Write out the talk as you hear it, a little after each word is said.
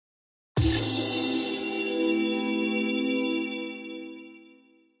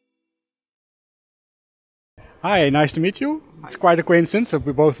Hi, nice to meet you. It's quite a coincidence that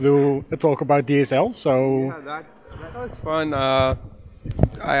we both do a talk about DSL. So yeah, that was fun.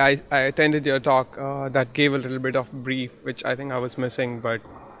 I attended your talk. That gave a little bit of brief, which I think I was missing, but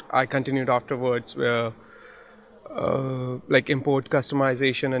I continued afterwards, where like import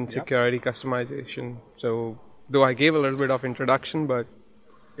customization and security customization. So though I gave a little bit of introduction, but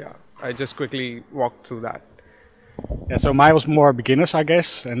yeah, I just quickly walked through that. yeah, so mine was more beginners, I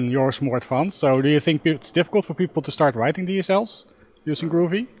guess, and yours more advanced. So do you think it's difficult for people to start writing DSLs using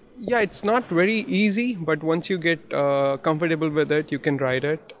Groovy? Yeah, it's not very easy, but once you get comfortable with it, you can write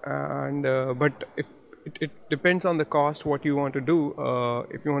it. And but if it depends on the cost, what you want to do.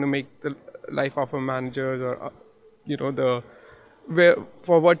 If you want to make the life of a manager, or you know,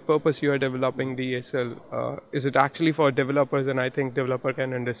 for what purpose you are developing DSL. Is it actually for developers? And I think developer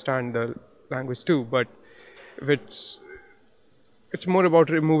can understand the language too. But if it's more about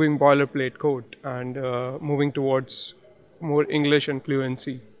removing boilerplate code and moving towards more English and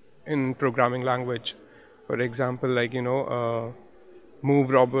fluency in programming language. For example, like, you know, move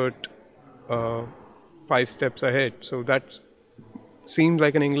Robert 5 steps ahead. So that seems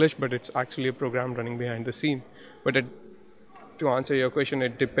like an English, but it's actually a program running behind the scene. But to answer your question,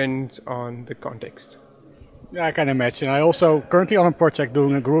 it depends on the context. Yeah, I can imagine. I also currently on a project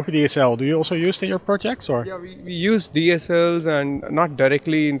doing a Groovy DSL. Do you also use it in your projects, or? Yeah, we use DSLs, and not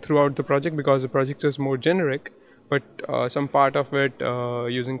directly throughout the project because the project is more generic, but some part of it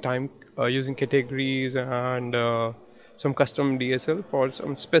using categories and some custom DSL for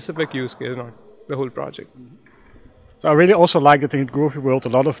some specific use case, not the whole project. So I really also like that in the Groovy world a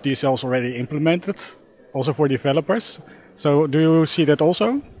lot of DSLs already implemented, also for developers. So do you see that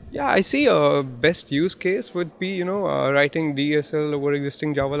also? Yeah, I see a best use case would be, you know, writing DSL over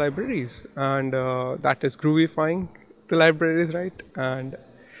existing Java libraries, and that is groovifying the libraries, right? And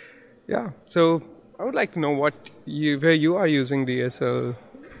yeah, so I would like to know where you are using DSL.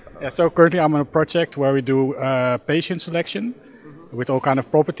 Yeah, so currently I'm on a project where we do patient selection with all kind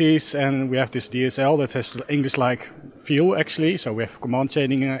of properties, and we have this DSL that has English-like feel actually. So we have command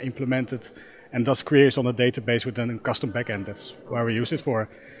chaining implemented, and does queries on the database with a custom backend. That's where we use it for.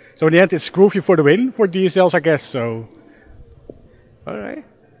 So in the end, it's Groovy for the win for DSLs, I guess. So, all right.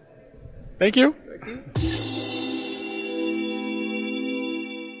 Thank you. Thank you.